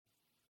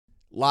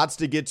Lots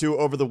to get to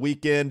over the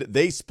weekend.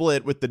 They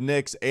split with the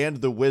Knicks and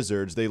the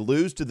Wizards. They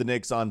lose to the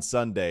Knicks on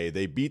Sunday.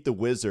 They beat the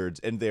Wizards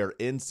in their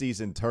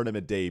in-season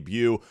tournament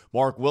debut.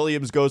 Mark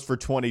Williams goes for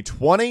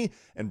 20-20,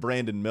 and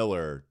Brandon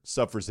Miller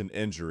suffers an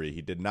injury.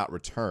 He did not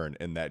return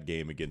in that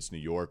game against New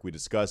York. We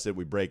discuss it.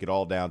 We break it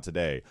all down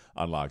today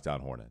on Locked On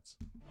Hornets.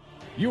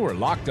 You are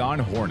Locked On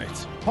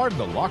Hornets, part of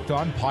the Locked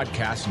On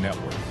Podcast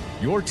Network,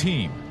 your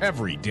team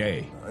every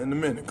day. In a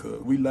minute,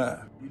 cuz we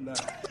live.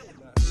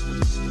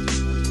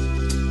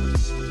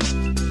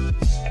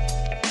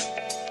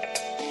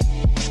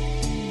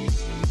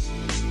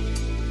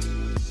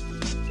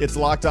 It's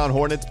Locked On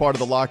Hornets, part of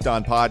the Locked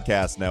On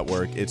Podcast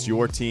Network. It's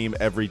your team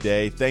every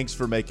day. Thanks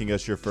for making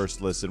us your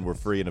first listen. We're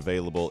free and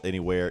available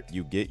anywhere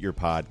you get your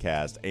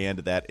podcast, and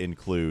that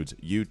includes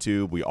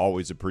YouTube. We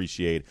always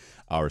appreciate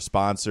our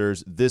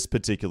sponsors. This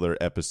particular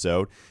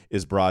episode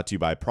is brought to you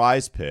by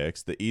Prize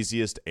Picks, the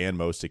easiest and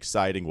most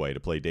exciting way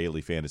to play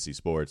daily fantasy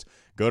sports.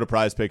 Go to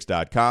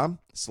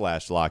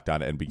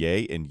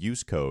prizepicks.com/LockedOnNBA and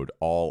use code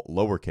all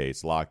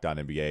lowercase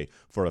LockedOnNBA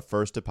for a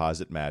first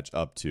deposit match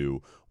up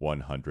to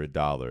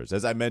 $100.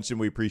 As I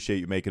mentioned, we appreciate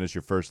you making us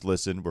your first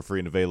listen. We're free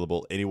and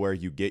available anywhere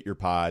you get your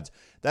pods.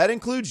 That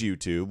includes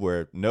YouTube,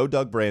 where no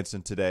Doug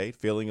Branson today,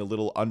 feeling a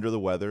little under the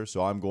weather,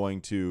 so I'm going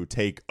to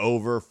take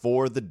over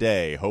for the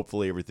day.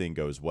 Hopefully everything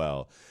goes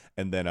well.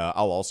 And then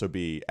I'll also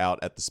be out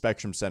at the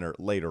Spectrum Center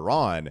later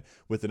on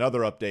with another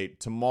update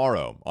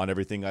tomorrow on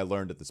everything I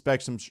learned at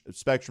the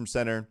Spectrum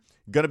Center.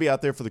 Going to be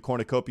out there for the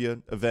Cornucopia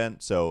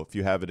event, so if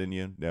you have it in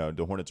you,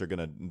 the Hornets are going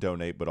to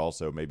donate, but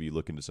also maybe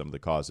look into some of the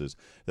causes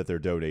that they're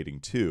donating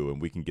to,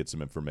 and we can get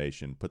some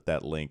information, put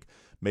that link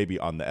maybe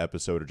on the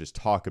episode or just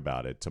talk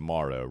about it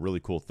tomorrow.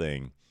 Really cool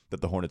thing that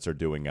the Hornets are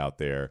doing out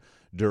there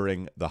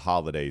during the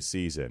holiday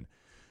season.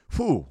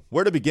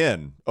 Where to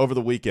begin over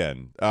the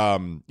weekend?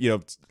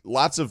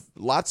 Lots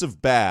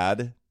of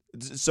bad,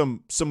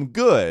 some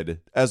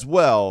good as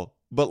well,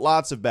 but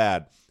lots of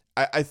bad.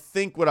 I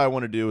think what I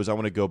want to do is I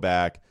want to go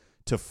back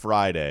to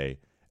Friday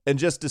and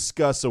just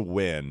discuss a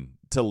win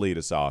to lead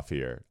us off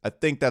here. I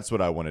think that's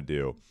what I want to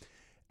do.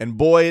 And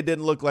boy, it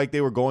didn't look like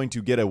they were going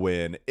to get a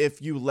win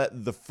if you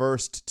let the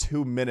first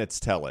 2 minutes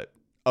tell it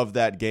of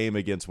that game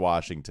against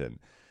Washington.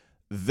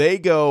 They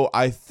go,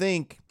 I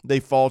think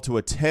they fall to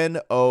a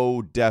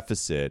 10-0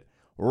 deficit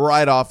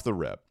right off the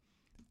rip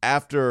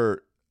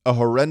after a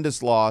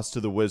horrendous loss to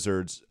the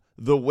Wizards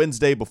the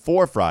Wednesday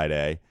before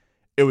Friday.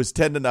 It was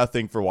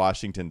 10-0 for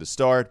Washington to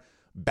start.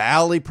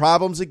 Bally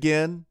problems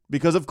again,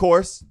 because of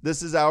course,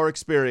 this is our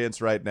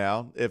experience right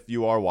now if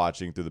you are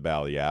watching through the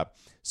Bally app.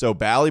 So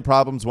Bally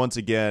problems once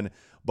again,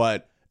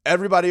 but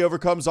everybody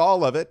overcomes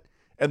all of it.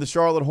 And the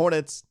Charlotte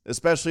Hornets,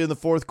 especially in the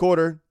fourth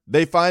quarter,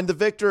 they find the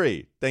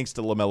victory thanks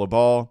to LaMelo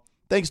Ball,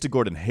 thanks to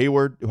Gordon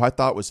Hayward, who I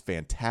thought was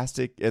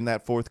fantastic in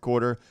that fourth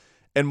quarter,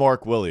 and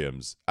Mark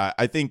Williams.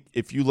 I think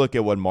if you look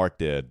at what Mark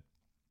did,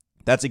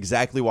 that's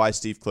exactly why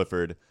Steve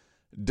Clifford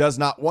does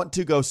not want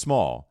to go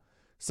small.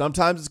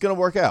 Sometimes it's going to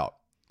work out.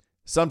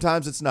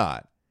 Sometimes it's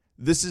not.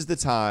 This is the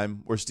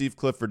time where Steve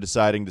Clifford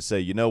deciding to say,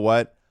 you know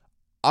what?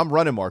 I'm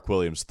running Mark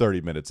Williams 30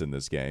 minutes in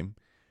this game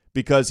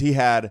because he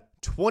had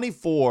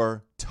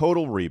 24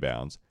 total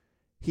rebounds.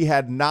 He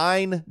had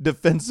 9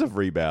 defensive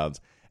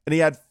rebounds, and he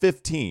had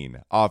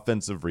 15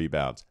 offensive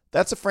rebounds.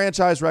 That's a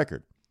franchise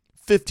record,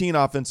 15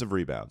 offensive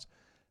rebounds.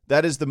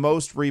 That is the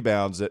most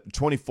rebounds at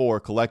 24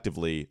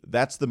 collectively.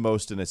 That's the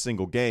most in a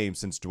single game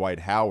since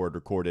Dwight Howard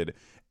recorded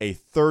a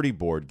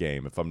 30-board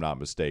game, if I'm not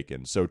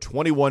mistaken. So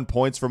 21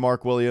 points for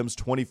Mark Williams,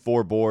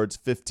 24 boards,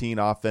 15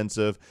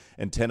 offensive,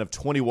 and 10 of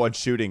 21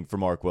 shooting for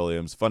Mark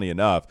Williams. Funny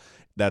enough,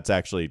 that's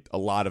actually a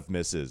lot of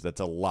misses. That's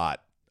a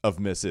lot of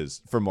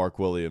misses for Mark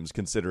Williams,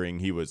 considering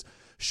he was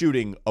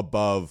shooting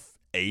above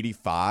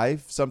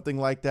 85, something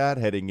like that,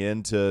 heading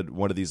into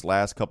one of these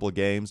last couple of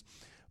games.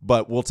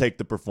 But we'll take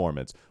the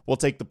performance. We'll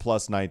take the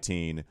plus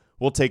 19.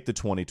 We'll take the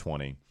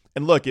 20-20.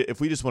 And look,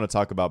 if we just want to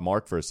talk about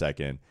Mark for a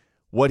second,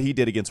 what he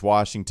did against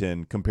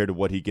Washington compared to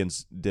what he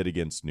did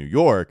against New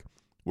York,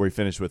 where he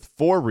finished with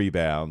 4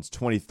 rebounds,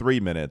 23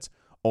 minutes,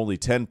 only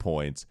 10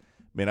 points.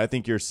 I mean, I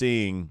think you're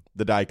seeing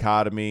the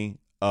dichotomy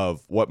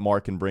of what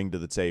Mark can bring to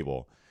the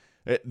table.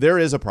 There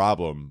is a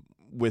problem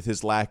with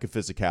his lack of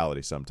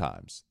physicality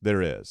sometimes.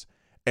 There is.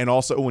 And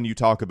also when you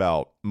talk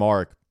about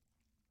Mark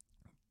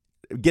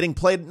getting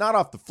played not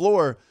off the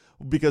floor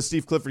because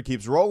Steve Clifford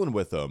keeps rolling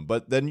with him,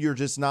 but then you're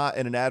just not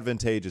in an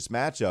advantageous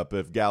matchup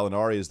if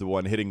Gallinari is the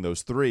one hitting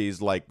those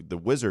threes like the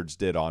Wizards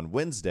did on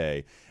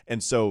Wednesday.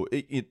 And so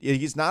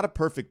he's not a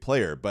perfect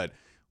player, but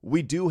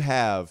we do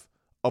have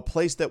a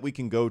place that we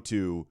can go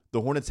to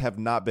the Hornets have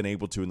not been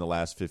able to in the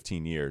last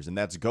 15 years, and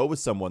that's go with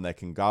someone that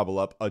can gobble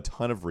up a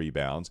ton of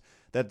rebounds,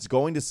 that's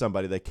going to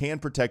somebody that can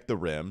protect the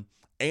rim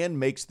and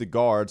makes the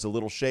guards a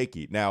little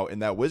shaky. Now, in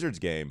that Wizards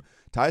game,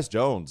 Tyus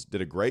Jones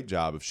did a great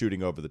job of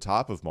shooting over the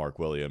top of Mark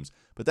Williams,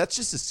 but that's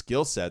just a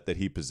skill set that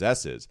he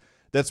possesses.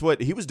 That's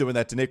what he was doing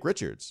that to Nick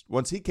Richards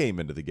once he came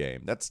into the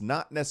game. That's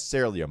not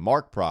necessarily a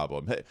Mark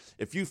problem.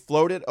 If you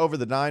float it over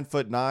the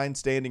 9'9"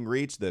 standing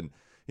reach, then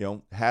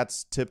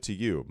hats tip to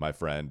you, my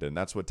friend, and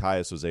that's what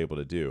Tyus was able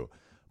to do.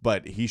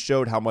 But he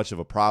showed how much of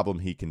a problem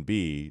he can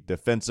be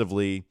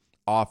defensively,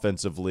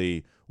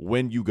 offensively,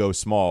 when you go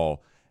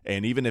small.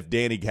 And even if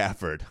Danny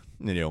Gafford,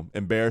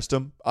 embarrassed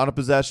him on a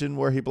possession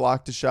where he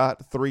blocked a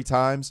shot 3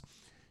 times,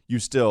 you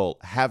still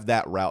have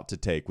that route to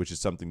take, which is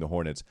something the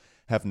Hornets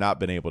have not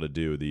been able to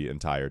do the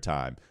entire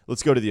time.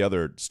 Let's go to the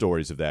other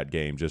stories of that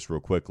game just real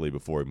quickly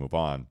before we move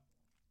on.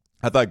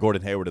 I thought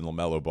Gordon Hayward and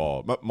LaMelo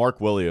Ball.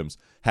 Mark Williams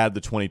had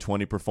the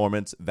 2020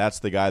 performance. That's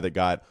the guy that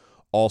got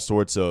all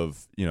sorts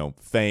of,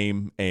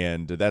 fame,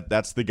 and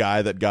that's the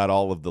guy that got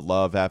all of the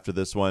love after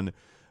this one.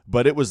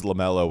 But it was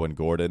LaMelo and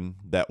Gordon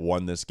that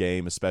won this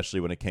game, especially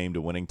when it came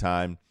to winning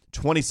time.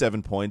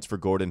 27 points for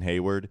Gordon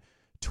Hayward,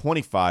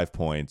 25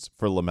 points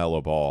for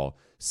LaMelo Ball,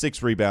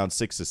 6 rebounds,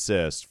 6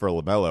 assists for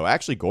LaMelo.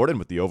 Actually, Gordon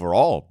with the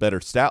overall better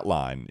stat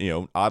line,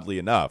 oddly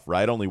enough,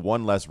 right? Only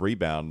 1 less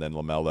rebound than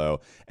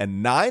LaMelo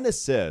and 9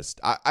 assists.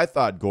 I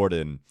thought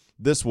Gordon,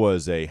 this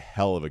was a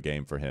hell of a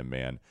game for him,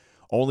 man.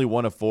 Only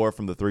 1 of 4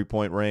 from the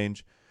 3-point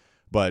range,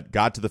 but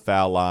got to the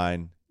foul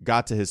line,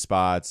 got to his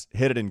spots,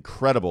 hit an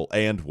incredible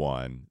and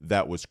one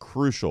that was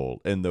crucial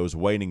in those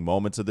waning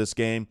moments of this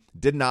game.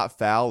 Did not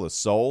foul a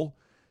soul.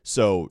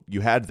 So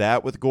you had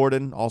that with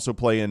Gordon also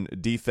playing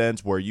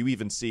defense, where you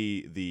even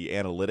see the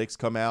analytics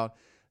come out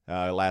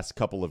last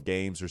couple of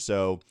games or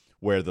so,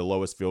 where the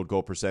lowest field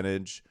goal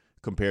percentage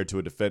compared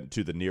to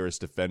the nearest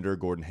defender,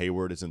 Gordon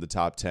Hayward, is in the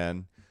top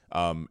 10.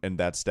 And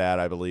that stat,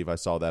 I believe I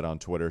saw that on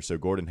Twitter. So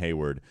Gordon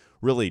Hayward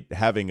really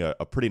having a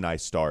pretty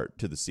nice start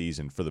to the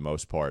season for the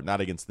most part.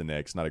 Not against the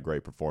Knicks, not a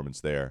great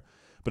performance there.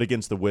 But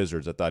against the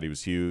Wizards, I thought he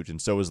was huge.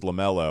 And so was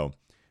LaMelo.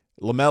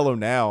 LaMelo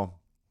now,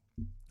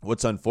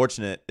 what's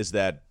unfortunate is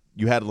that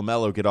you had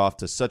LaMelo get off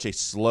to such a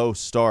slow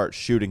start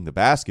shooting the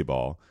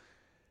basketball.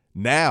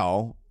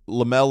 Now,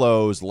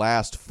 LaMelo's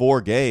last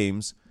 4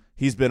 games,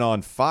 he's been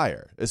on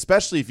fire,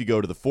 especially if you go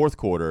to the fourth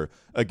quarter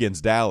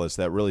against Dallas.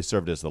 That really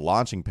served as the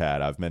launching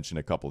pad I've mentioned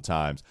a couple of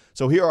times.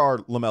 So here are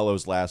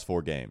LaMelo's last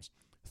 4 games.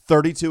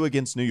 32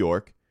 against New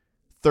York,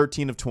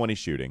 13 of 20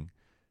 shooting,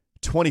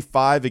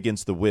 25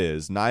 against the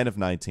Wiz, 9 of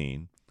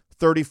 19,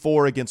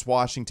 34 against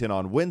Washington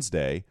on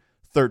Wednesday,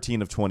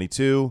 13 of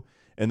 22,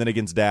 and then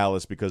against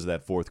Dallas, because of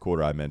that fourth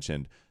quarter I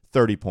mentioned,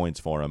 30 points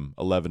for him,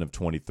 11 of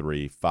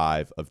 23,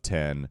 5 of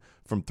 10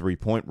 from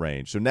three-point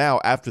range. So now,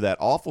 after that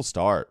awful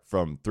start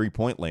from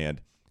three-point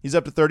land, he's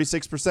up to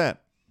 36%.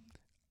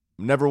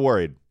 I'm never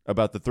worried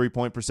about the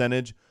three-point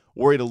percentage,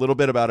 worried a little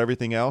bit about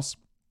everything else.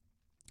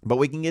 But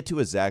we can get to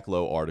a Zach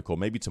Lowe article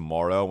maybe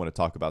tomorrow. I want to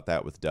talk about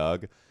that with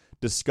Doug,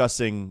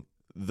 discussing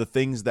the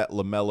things that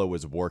LaMelo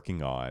is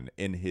working on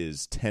in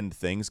his 10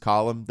 things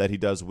column that he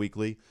does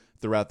weekly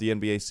throughout the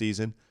NBA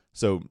season.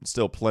 So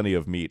still plenty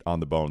of meat on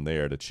the bone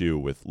there to chew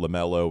with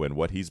LaMelo and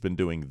what he's been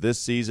doing this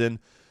season,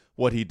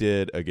 what he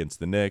did against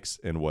the Knicks,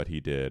 and what he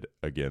did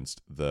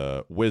against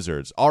the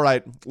Wizards. All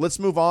right, let's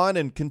move on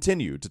and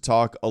continue to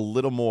talk a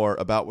little more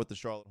about what the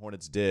Charlotte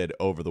Hornets did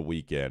over the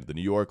weekend. The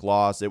New York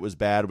loss, it was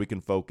bad. We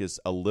can focus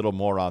a little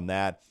more on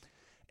that.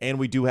 And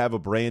we do have a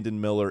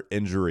Brandon Miller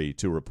injury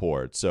to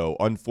report. So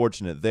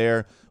unfortunate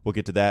there. We'll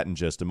get to that in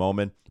just a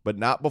moment, but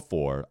not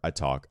before I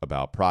talk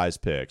about Prize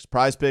Picks.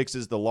 Prize Picks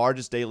is the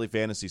largest daily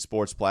fantasy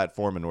sports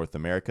platform in North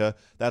America.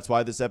 That's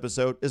why this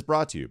episode is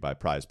brought to you by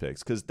Prize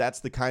Picks, because that's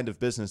the kind of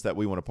business that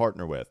we want to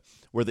partner with.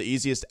 We're the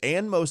easiest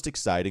and most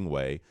exciting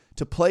way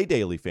to play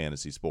daily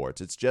fantasy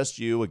sports. It's just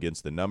you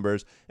against the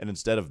numbers, and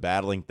instead of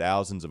battling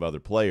thousands of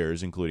other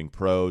players, including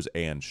pros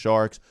and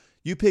sharks,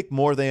 you pick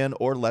more than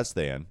or less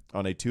than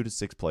on a 2 to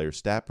 6 player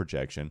stat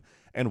projection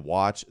and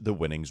watch the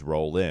winnings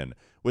roll in.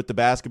 With the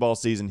basketball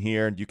season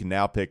here, you can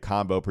now pick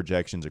combo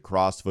projections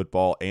across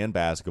football and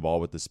basketball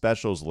with the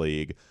Specials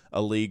League,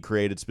 a league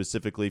created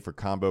specifically for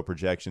combo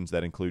projections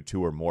that include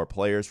 2 or more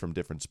players from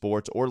different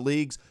sports or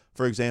leagues.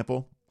 For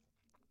example,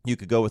 you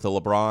could go with a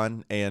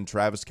LeBron and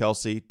Travis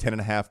Kelce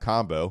 10.5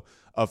 combo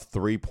of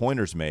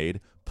 3-pointers made,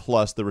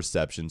 plus the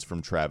receptions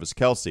from Travis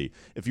Kelce.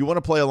 If you want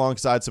to play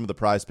alongside some of the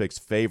Prize Picks'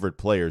 favorite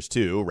players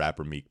too,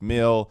 rapper Meek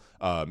Mill,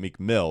 I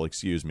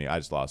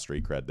just lost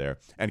street cred there,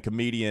 and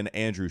comedian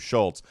Andrew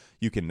Schultz,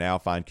 you can now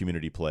find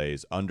community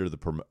plays under the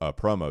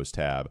promos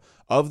tab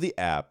of the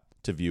app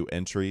to view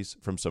entries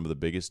from some of the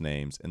biggest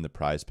names in the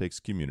Prize Picks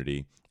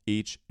community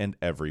each and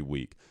every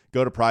week.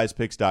 Go to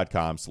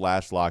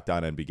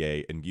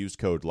prizepicks.com/LockedOnNBA and use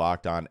code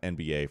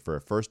LockedOnNBA for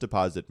a first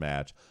deposit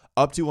match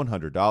up to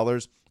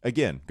 $100.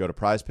 Again, go to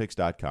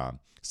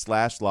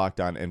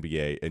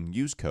prizepicks.com/LockedOnNBA and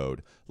use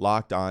code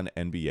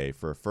LockedOnNBA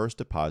for a first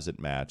deposit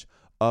match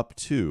up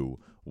to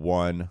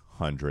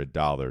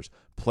 $100.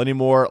 Plenty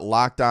more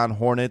Locked On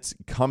Hornets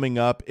coming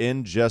up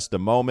in just a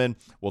moment.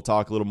 We'll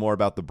talk a little more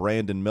about the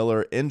Brandon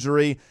Miller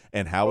injury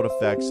and how it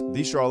affects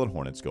the Charlotte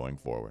Hornets going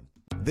forward.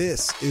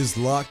 This is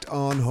Locked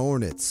On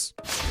Hornets.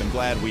 I'm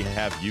glad we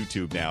have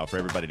YouTube now for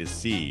everybody to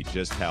see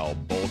just how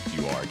bulked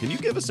you are. Can you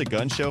give us a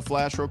gun show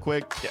flash real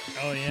quick?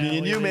 Oh, yeah. Me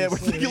and you, man.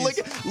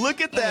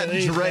 Look at that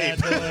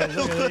drape.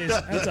 Look at these.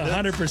 That's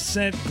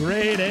 100%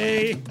 grade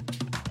A.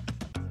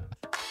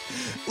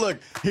 Look,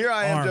 here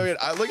I am Arm. doing it.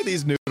 Look at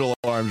these noodle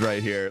arms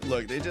right here.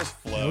 Look, they just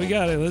flow. We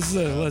got it.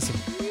 Listen.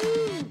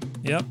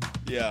 Yep.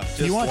 Yeah. If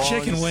you want long,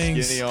 chicken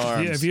wings, skinny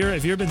arms.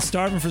 if you've been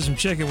starving for some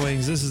chicken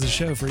wings, this is the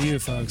show for you,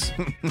 folks.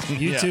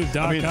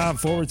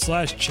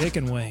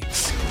 YouTube.com/chicken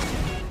wings.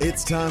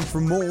 It's time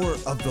for more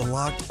of the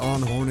Locked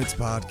On Hornets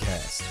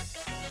podcast.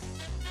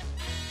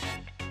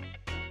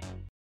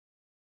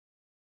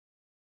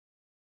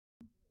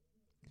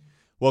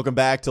 Welcome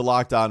back to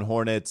Locked On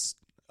Hornets.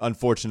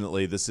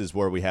 Unfortunately, this is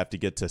where we have to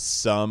get to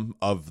some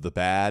of the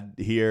bad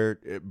here.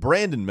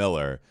 Brandon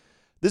Miller,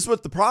 this is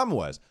what the problem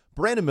was.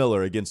 Brandon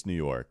Miller against New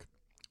York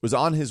was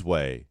on his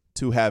way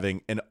to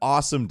having an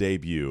awesome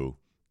debut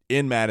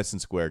in Madison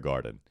Square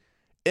Garden.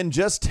 In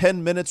just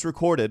 10 minutes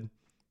recorded,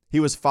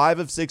 he was 5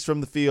 of 6 from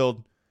the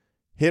field,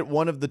 hit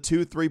one of the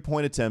 2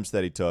 3-point attempts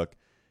that he took,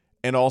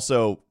 and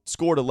also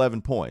scored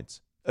 11 points.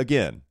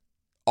 Again,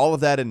 all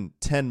of that in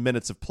 10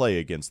 minutes of play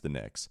against the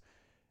Knicks.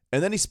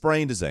 And then he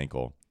sprained his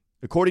ankle.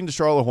 According to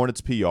Charlotte Hornets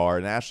PR,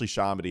 and Ashley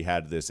Shamedy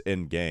had this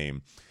in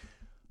game,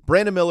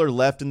 Brandon Miller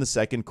left in the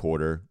second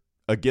quarter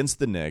against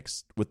the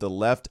Knicks with the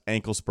left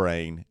ankle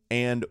sprain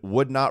and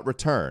would not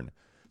return.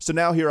 So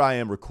now here I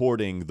am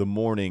recording the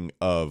morning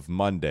of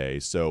Monday,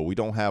 so we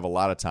don't have a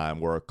lot of time.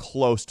 We're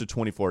close to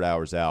 24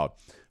 hours out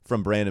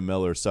from Brandon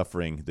Miller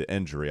suffering the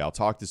injury. I'll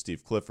talk to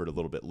Steve Clifford a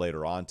little bit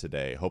later on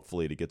today,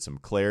 hopefully to get some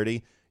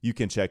clarity. You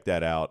can check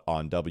that out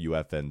on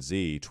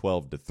WFNZ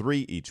 12 to 3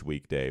 each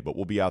weekday, but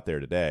we'll be out there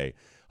today.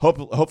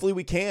 Hopefully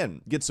we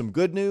can get some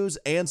good news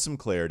and some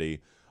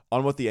clarity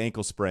on what the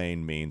ankle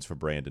sprain means for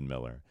Brandon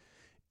Miller.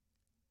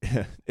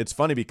 It's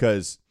funny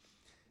because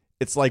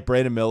it's like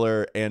Brandon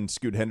Miller and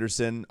Scoot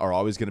Henderson are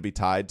always going to be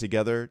tied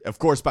together, of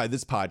course, by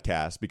this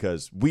podcast,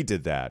 because we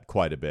did that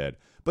quite a bit.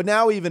 But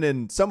now even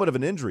in somewhat of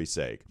an injury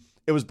sake,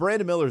 it was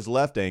Brandon Miller's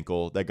left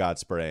ankle that got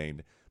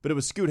sprained, but it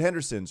was Scoot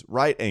Henderson's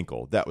right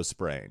ankle that was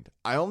sprained.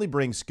 I only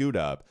bring Scoot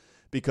up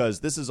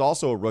because this is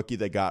also a rookie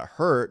that got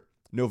hurt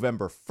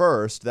November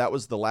 1st. That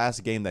was the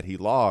last game that he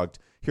logged.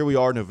 Here we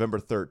are November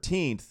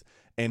 13th,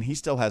 and he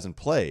still hasn't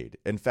played.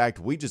 In fact,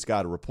 we just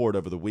got a report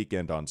over the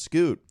weekend on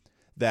Scoot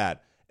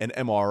that an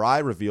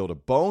MRI revealed a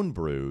bone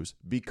bruise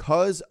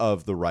because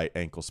of the right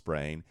ankle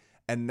sprain,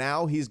 and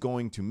now he's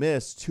going to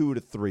miss 2 to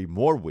 3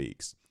 more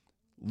weeks.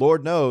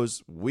 Lord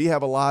knows we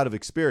have a lot of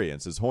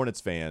experience as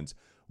Hornets fans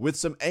with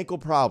some ankle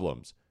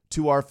problems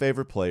to our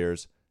favorite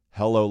players.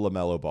 Hello,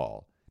 LaMelo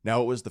Ball.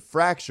 Now, it was the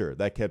fracture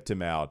that kept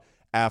him out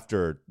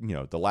after,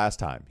 the last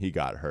time he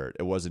got hurt.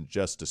 It wasn't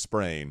just a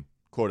sprain,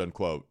 quote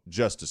unquote,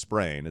 just a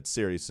sprain. It's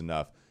serious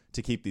enough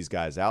to keep these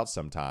guys out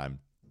sometime.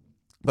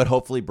 But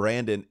hopefully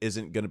Brandon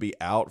isn't going to be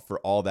out for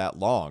all that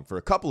long for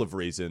a couple of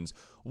reasons.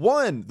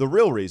 One, the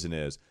real reason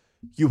is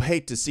you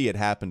hate to see it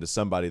happen to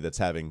somebody that's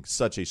having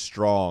such a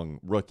strong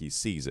rookie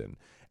season.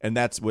 And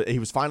that's what he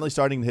was finally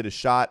starting to hit a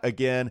shot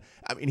again.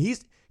 I mean,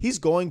 he's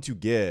going to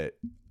get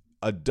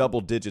a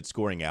double-digit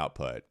scoring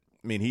output.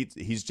 I mean,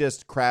 he's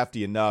just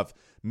crafty enough.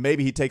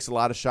 Maybe he takes a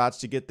lot of shots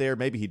to get there.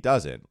 Maybe he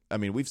doesn't. I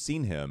mean, we've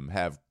seen him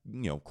have,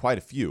 quite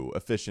a few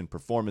efficient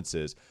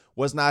performances.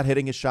 Was not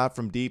hitting his shot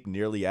from deep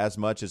nearly as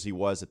much as he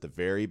was at the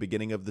very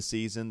beginning of the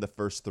season, the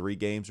first 3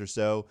 games or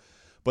so.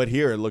 But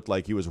here it looked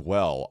like he was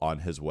well on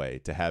his way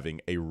to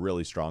having a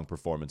really strong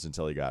performance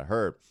until he got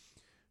hurt.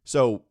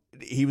 So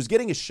he was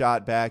getting his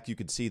shot back. You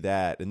could see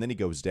that. And then he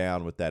goes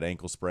down with that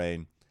ankle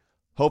sprain.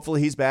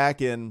 Hopefully he's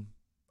back in,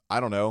 I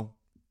don't know,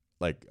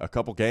 like a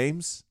couple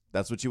games.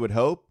 That's what you would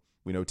hope.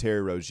 We know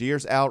Terry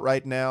Rozier's out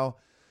right now.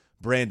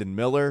 Brandon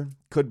Miller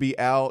could be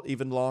out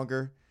even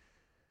longer.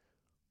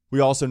 We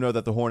also know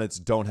that the Hornets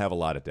don't have a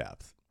lot of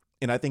depth.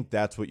 And I think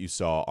that's what you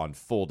saw on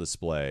full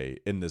display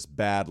in this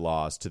bad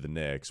loss to the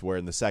Knicks, where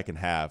in the second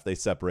half they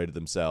separated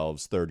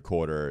themselves, third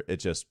quarter.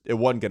 It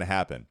wasn't going to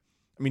happen.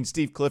 I mean,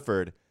 Steve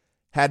Clifford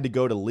had to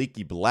go to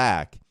Leaky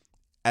Black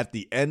at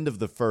the end of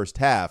the first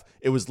half.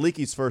 It was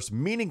Leaky's first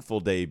meaningful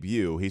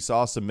debut. He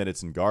saw some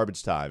minutes in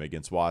garbage time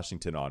against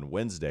Washington on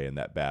Wednesday in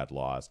that bad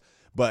loss.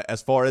 But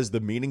as far as the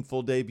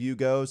meaningful debut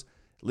goes,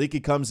 Leaky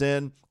comes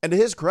in, and to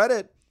his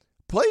credit,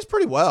 plays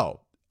pretty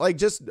well. Like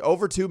just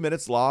over 2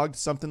 minutes logged,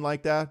 something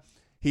like that.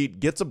 He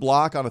gets a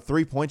block on a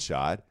 3-point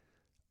shot,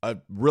 a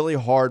really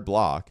hard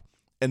block,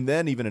 and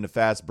then even in a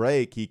fast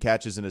break, he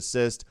catches an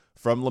assist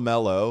from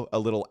LaMelo, a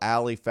little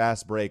alley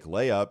fast break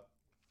layup,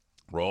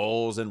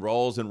 rolls and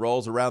rolls and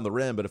rolls around the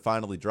rim, but it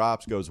finally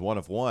drops, goes 1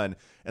 of 1.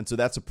 And so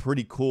that's a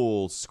pretty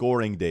cool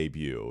scoring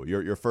debut.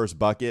 Your first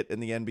bucket in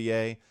the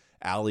NBA,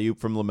 alley-oop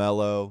from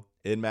LaMelo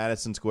in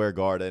Madison Square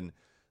Garden.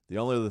 The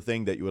only other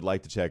thing that you would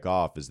like to check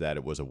off is that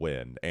it was a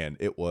win, and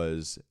it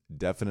was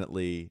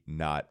definitely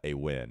not a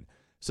win.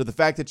 So the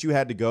fact that you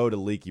had to go to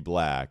Leaky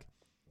Black,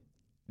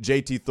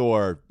 JT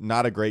Thor,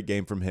 not a great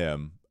game from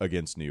him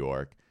against New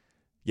York.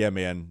 Yeah,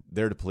 man,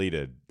 they're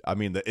depleted. I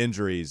mean, the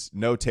injuries,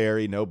 no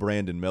Terry, no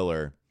Brandon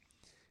Miller.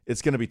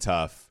 It's going to be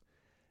tough.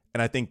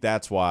 And I think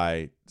that's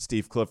why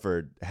Steve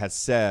Clifford has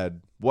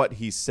said what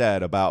he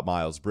said about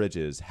Miles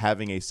Bridges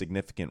having a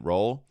significant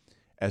role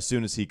as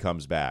soon as he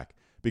comes back.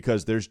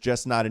 because there's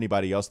just not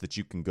anybody else that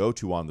you can go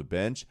to on the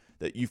bench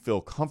that you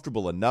feel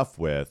comfortable enough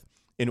with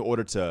in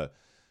order to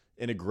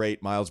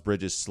integrate Miles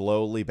Bridges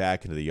slowly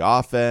back into the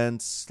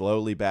offense,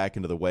 slowly back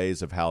into the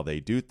ways of how they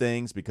do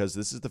things, because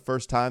this is the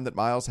first time that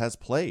Miles has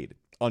played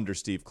under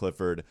Steve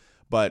Clifford.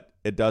 But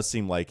it does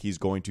seem like he's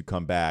going to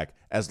come back.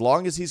 As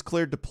long as he's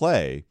cleared to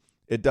play,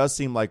 it does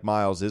seem like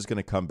Miles is going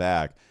to come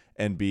back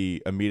and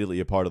be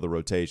immediately a part of the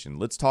rotation.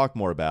 Let's talk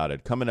more about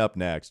it. Coming up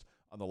next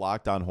on the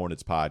Locked On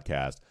Hornets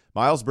podcast,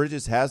 Miles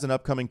Bridges has an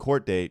upcoming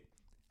court date.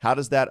 How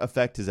does that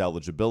affect his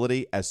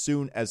eligibility? As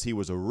soon as he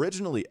was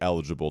originally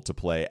eligible to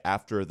play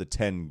after the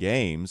 10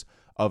 games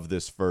of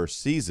this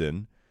first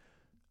season,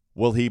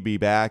 will he be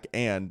back,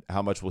 and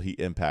how much will he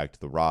impact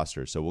the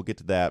roster? So we'll get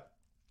to that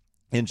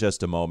in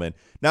just a moment.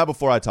 Now,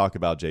 before I talk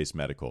about Jace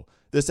Medical,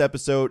 this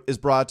episode is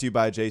brought to you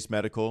by Jace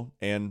Medical,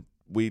 and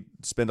we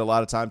spend a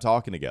lot of time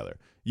talking together.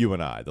 You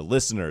and I, the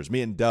listeners,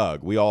 me and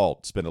Doug, we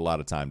all spend a lot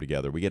of time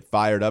together. We get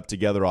fired up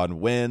together on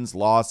wins,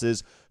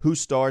 losses, who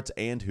starts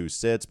and who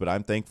sits, but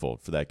I'm thankful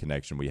for that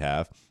connection we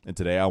have. And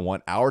today I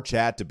want our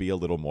chat to be a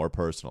little more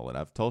personal. And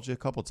I've told you a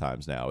couple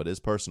times now, it is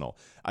personal.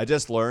 I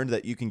just learned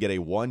that you can get a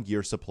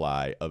 1-year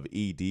supply of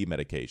ED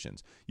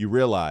medications. You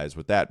realize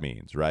what that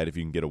means, right? If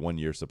you can get a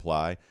 1-year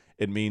supply,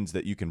 it means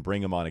that you can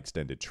bring them on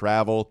extended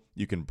travel.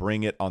 You can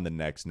bring it on the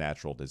next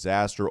natural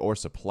disaster or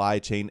supply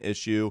chain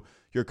issue.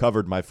 You're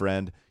covered, my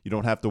friend. You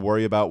don't have to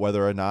worry about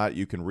whether or not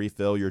you can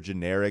refill your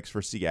generics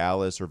for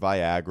Cialis or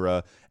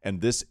Viagra.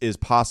 And this is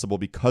possible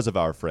because of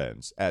our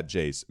friends at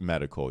Jace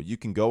Medical. You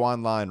can go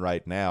online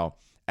right now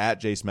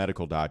at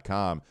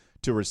jacemedical.com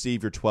to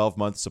receive your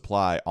 12-month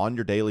supply on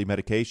your daily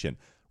medication.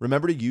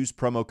 Remember to use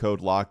promo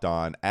code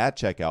LOCKEDON at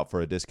checkout for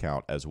a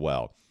discount as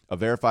well. A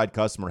verified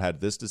customer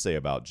had this to say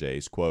about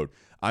Jace, quote,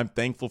 "I'm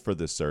thankful for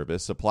this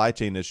service. Supply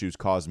chain issues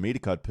caused me to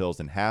cut pills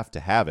in half to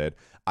have it.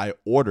 I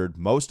ordered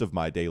most of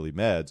my daily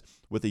meds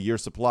with a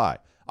year's supply.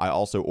 I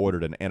also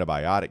ordered an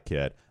antibiotic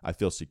kit. I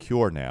feel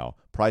secure now.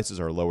 Prices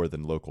are lower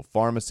than local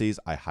pharmacies.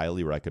 I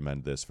highly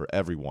recommend this for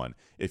everyone.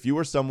 If you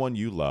or someone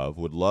you love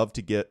would love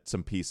to get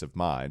some peace of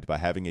mind by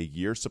having a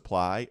year's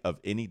supply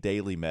of any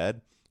daily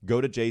med,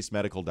 go to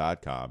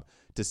jacemedical.com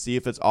to see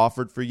if it's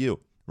offered for you.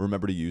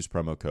 Remember to use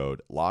promo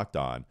code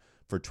LOCKEDON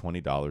for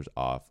 $20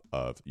 off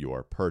of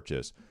your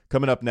purchase."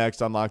 Coming up next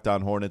on Locked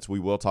On Hornets, we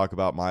will talk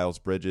about Miles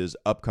Bridges'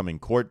 upcoming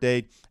court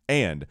date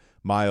and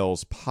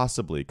Miles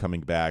possibly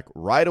coming back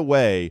right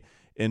away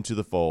into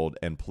the fold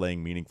and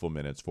playing meaningful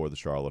minutes for the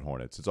Charlotte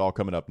Hornets. It's all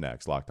coming up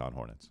next. Locked On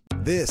Hornets.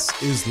 This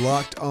is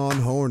Locked On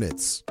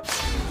Hornets.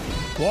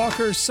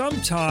 Walker,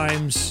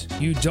 sometimes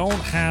you don't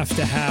have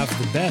to have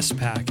the best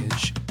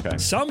package. Okay.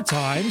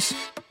 Sometimes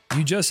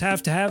you just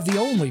have to have the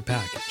only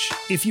package.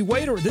 If you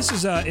wait, or this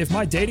is if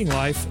my dating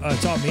life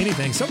taught me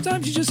anything,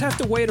 sometimes you just have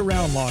to wait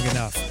around long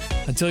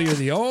enough until you're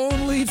the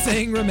only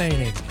thing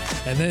remaining.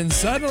 And then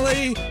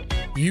suddenly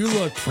you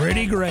look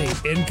pretty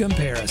great in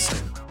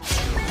comparison.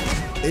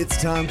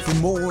 It's time for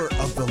more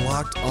of the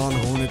Locked On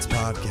Hornets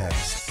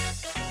podcast.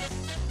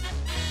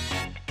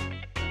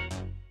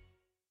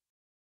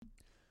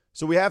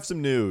 So we have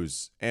some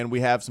news and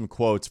we have some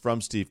quotes from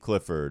Steve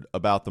Clifford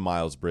about the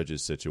Miles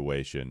Bridges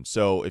situation.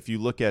 So if you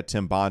look at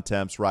Tim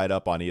Bontemps'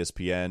 write-up on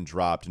ESPN,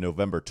 dropped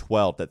November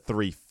 12th at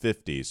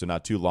 3:50, so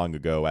not too long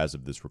ago as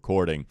of this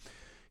recording,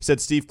 he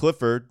said Steve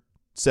Clifford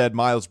said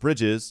Miles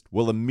Bridges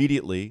will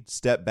immediately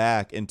step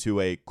back into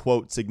a,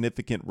 quote,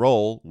 significant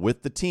role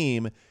with the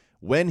team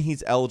when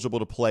he's eligible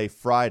to play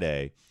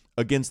Friday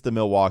against the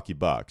Milwaukee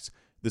Bucks.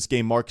 This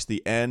game marks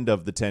the end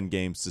of the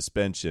 10-game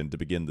suspension to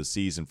begin the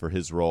season for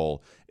his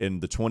role in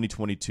the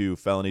 2022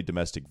 felony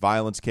domestic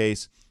violence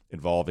case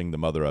involving the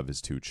mother of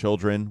his 2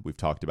 children. We've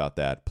talked about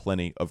that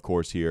plenty, of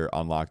course, here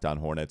on Locked On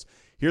Hornets.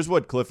 Here's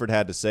what Clifford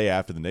had to say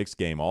after the Knicks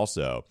game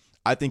also.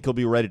 "I think he'll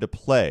be ready to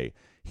play.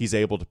 He's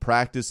able to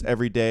practice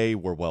every day.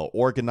 We're well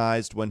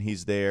organized when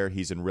he's there.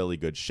 He's in really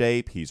good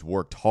shape. He's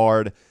worked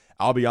hard.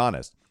 I'll be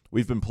honest.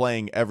 We've been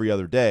playing every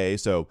other day,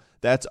 so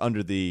that's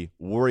under the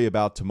worry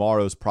about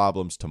tomorrow's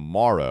problems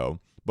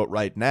tomorrow. But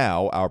right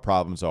now, our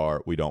problems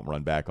are we don't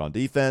run back on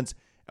defense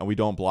and we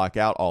don't block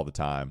out all the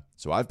time.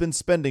 So I've been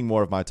spending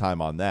more of my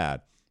time on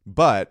that.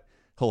 But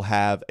he'll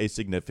have a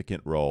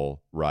significant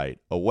role right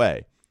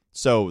away."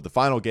 So the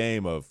final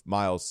game of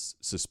Miles'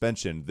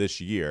 suspension this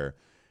year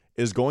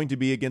is going to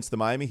be against the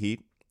Miami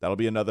Heat. That'll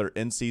be another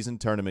in-season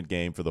tournament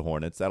game for the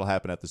Hornets. That'll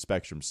happen at the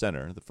Spectrum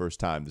Center, the first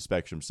time the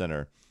Spectrum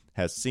Center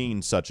has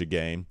seen such a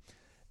game.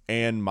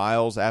 And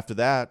Miles, after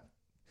that,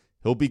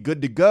 he'll be good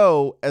to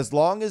go as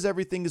long as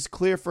everything is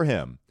clear for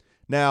him.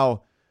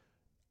 Now,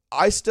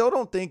 I still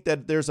don't think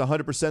that there's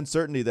 100%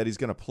 certainty that he's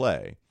going to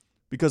play,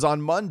 because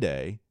on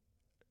Monday,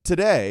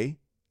 today,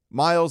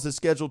 Miles is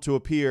scheduled to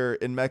appear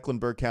in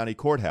Mecklenburg County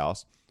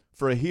Courthouse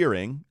for a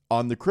hearing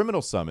on the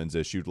criminal summons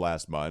issued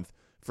last month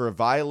for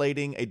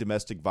violating a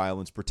domestic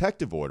violence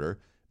protective order,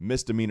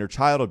 misdemeanor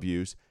child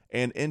abuse,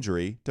 and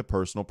injury to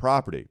personal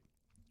property.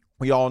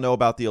 We all know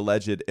about the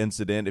alleged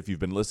incident. If you've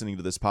been listening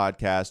to this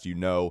podcast, you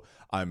know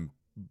I'm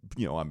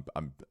I'm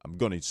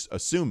going to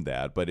assume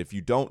that. But if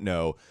you don't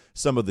know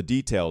some of the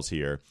details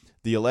here,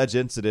 the alleged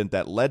incident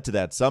that led to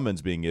that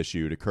summons being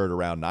issued occurred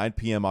around 9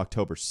 p.m.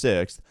 October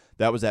 6th.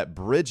 That was at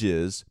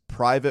Bridges'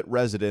 private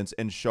residence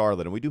in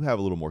Charlotte. And we do have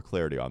a little more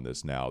clarity on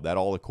this now. That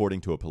all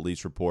according to a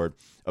police report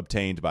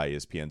obtained by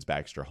ESPN's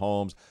Baxter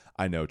Holmes.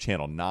 I know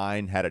Channel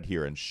 9 had it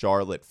here in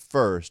Charlotte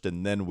first,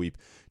 and then we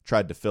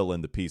tried to fill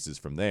in the pieces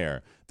from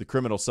there. The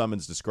criminal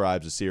summons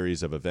describes a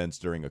series of events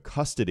during a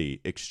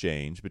custody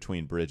exchange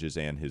between Bridges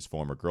and his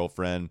former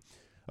girlfriend.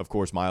 Of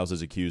course, Miles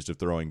is accused of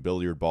throwing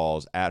billiard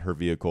balls at her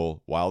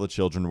vehicle while the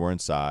children were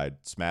inside,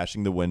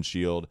 smashing the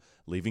windshield,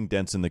 leaving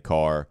dents in the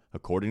car.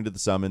 According to the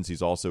summons,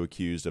 he's also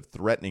accused of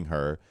threatening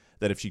her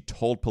that if she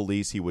told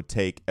police, he would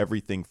take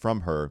everything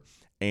from her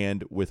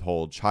and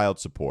withhold child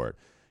support.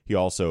 He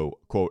also,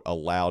 quote,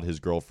 allowed his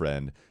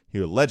girlfriend, he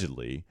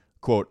allegedly,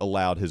 quote,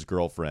 allowed his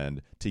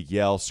girlfriend to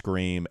yell,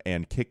 scream,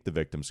 and kick the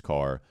victim's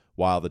car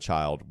while the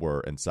child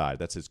were inside.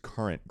 That's his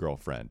current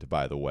girlfriend,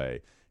 by the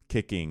way,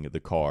 kicking the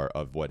car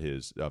of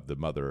the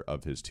mother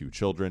of his two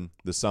children.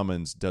 The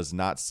summons does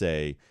not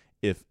say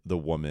if the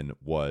woman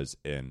was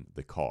in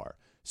the car.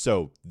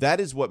 So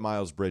that is what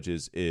Miles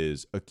Bridges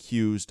is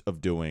accused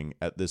of doing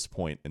at this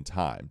point in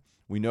time.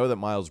 We know that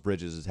Miles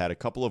Bridges has had a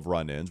couple of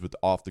run-ins with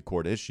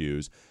off-the-court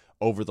issues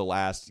over the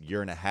last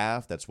year and a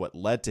half. That's what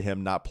led to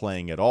him not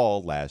playing at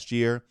all last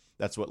year.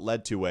 That's what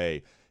led to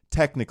a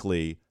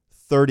technically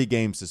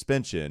 30-game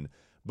suspension,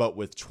 but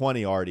with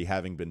 20 already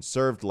having been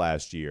served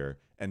last year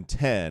and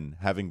 10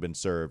 having been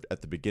served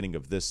at the beginning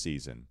of this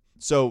season.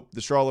 So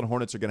the Charlotte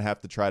Hornets are going to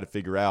have to try to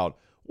figure out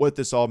what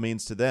this all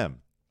means to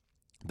them.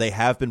 They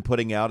have been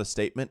putting out a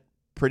statement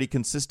pretty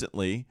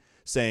consistently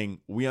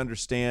saying, we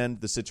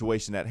understand the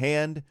situation at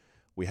hand.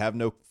 We have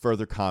no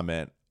further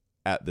comment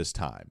at this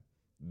time.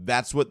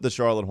 That's what the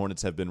Charlotte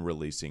Hornets have been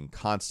releasing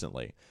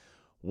constantly.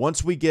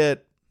 Once we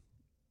get,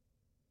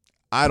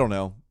 I don't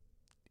know,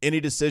 any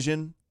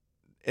decision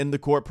in the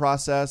court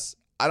process,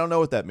 I don't know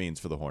what that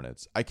means for the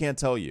Hornets. I can't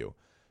tell you.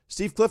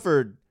 Steve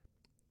Clifford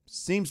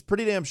seems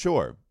pretty damn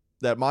sure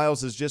that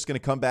Miles is just going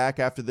to come back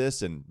after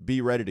this and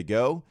be ready to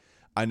go.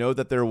 I know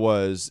that there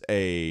was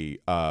a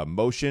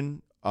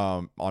motion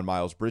on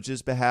Miles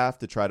Bridges' behalf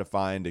to try to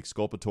find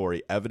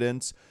exculpatory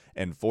evidence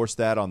and force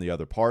that on the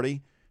other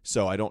party.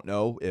 So I don't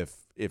know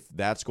if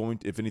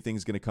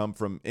anything's going to come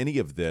from any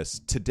of this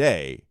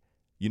today.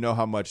 You know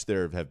how much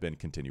there have been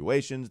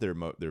continuations, there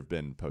have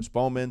been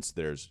postponements,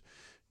 there's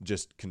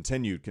just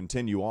continue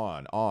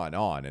on,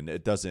 and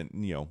it doesn't,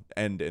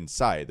 end in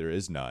sight. There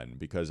is none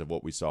because of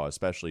what we saw,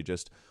 especially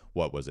just,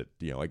 what was it,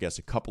 I guess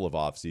a couple of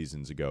off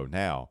seasons ago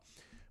now.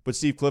 But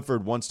Steve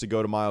Clifford wants to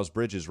go to Miles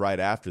Bridges right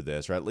after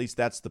this, or at least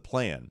that's the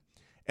plan.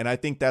 And I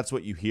think that's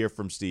what you hear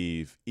from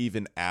Steve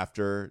even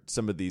after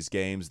some of these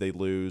games they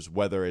lose,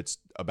 whether it's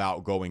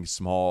about going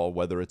small,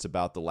 whether it's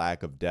about the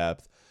lack of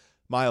depth.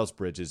 Miles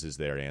Bridges is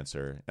their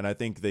answer. And I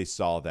think they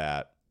saw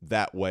that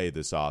way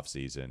this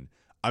offseason.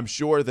 I'm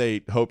sure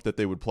they hoped that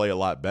they would play a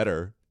lot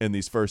better in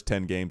these first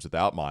 10 games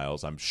without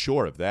Miles. I'm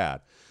sure of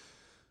that.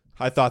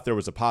 I thought there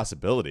was a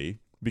possibility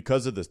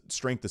because of the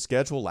strength of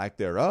schedule, lack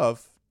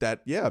thereof,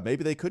 that,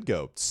 maybe they could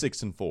go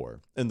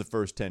 6-4 in the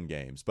first 10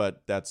 games,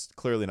 but that's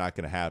clearly not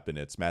going to happen.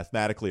 It's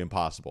mathematically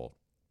impossible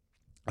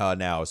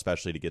now,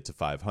 especially to get to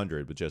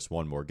 500 with just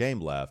one more game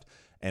left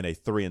and a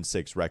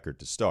 3-6 record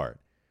to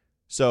start.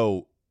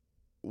 So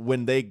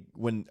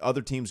when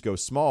other teams go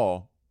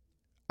small,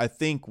 I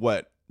think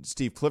what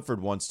Steve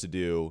Clifford wants to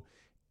do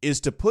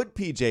is to put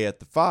PJ at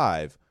the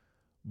 5,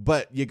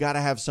 but you got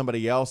to have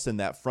somebody else in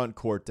that front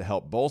court to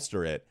help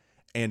bolster it.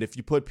 And if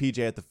you put PJ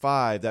at the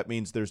 5, that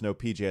means there's no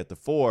PJ at the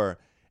 4.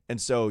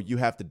 And so you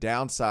have to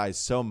downsize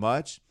so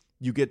much,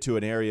 you get to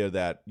an area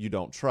that you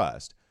don't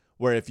trust.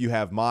 Where if you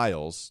have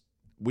Miles,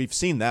 we've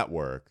seen that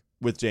work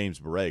with James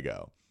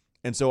Borrego.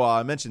 And so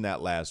I mentioned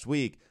that last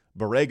week,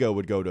 Borrego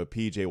would go to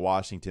PJ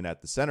Washington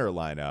at the center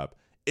lineup.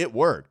 It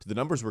worked. The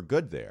numbers were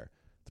good there.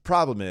 The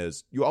problem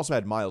is you also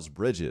had Miles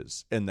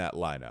Bridges in that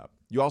lineup.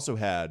 You also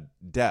had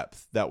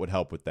depth that would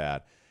help with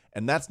that.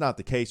 And that's not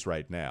the case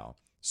right now.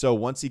 So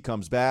once he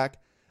comes back,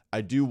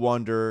 I do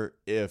wonder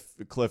if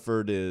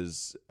Clifford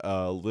is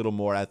a little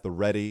more at the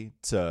ready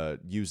to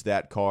use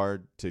that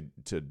card,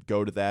 to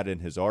go to that in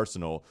his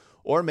arsenal.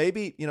 Or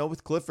maybe,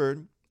 with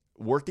Clifford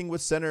working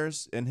with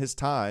centers in his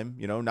time,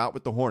 not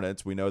with the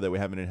Hornets. We know that we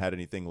haven't had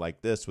anything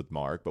like this with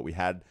Mark, but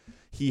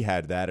he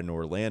had that in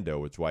Orlando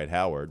with Dwight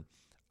Howard.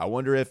 I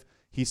wonder if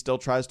he still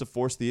tries to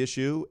force the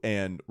issue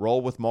and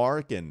roll with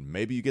Mark, and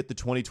maybe you get the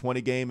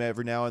 2020 game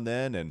every now and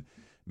then, and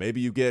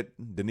maybe you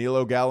get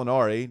Danilo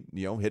Gallinari,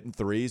 hitting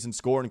threes and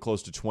scoring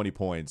close to 20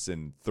 points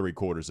in 3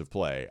 quarters of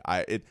play.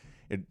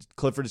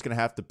 Clifford is going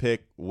to have to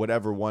pick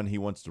whatever one he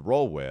wants to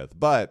roll with.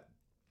 But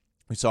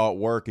we saw it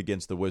work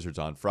against the Wizards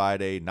on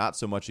Friday, not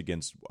so much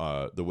against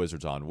the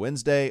Wizards on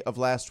Wednesday of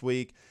last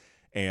week.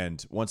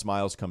 And once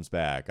Miles comes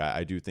back,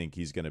 I do think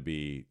he's going to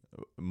be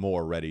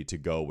more ready to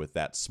go with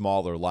that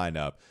smaller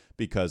lineup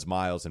because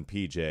Miles and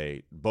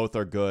PJ both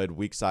are good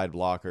weak side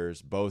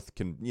blockers.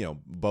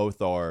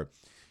 Both are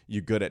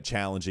you're good at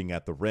challenging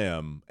at the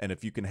rim. And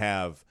if you can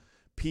have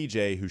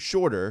PJ, who's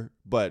shorter,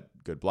 but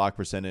good block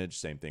percentage,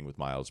 same thing with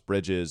Miles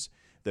Bridges,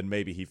 then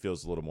maybe he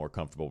feels a little more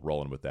comfortable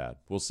rolling with that.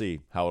 We'll see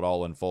how it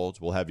all unfolds.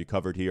 We'll have you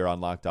covered here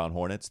on Locked On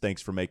Hornets.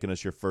 Thanks for making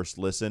us your first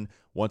listen.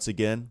 Once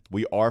again,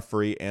 we are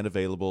free and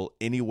available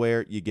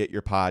anywhere you get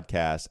your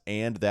podcasts,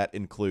 and that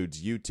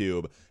includes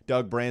YouTube.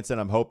 Doug Branson,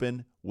 I'm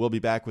hoping, will be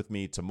back with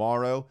me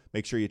tomorrow.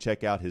 Make sure you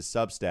check out his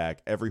Substack,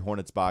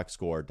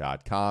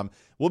 everyhornetsboxscore.com.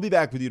 We'll be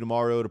back with you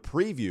tomorrow to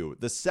preview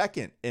the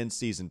second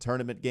in-season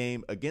tournament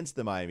game against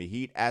the Miami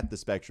Heat at the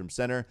Spectrum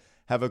Center.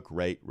 Have a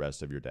great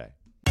rest of your day.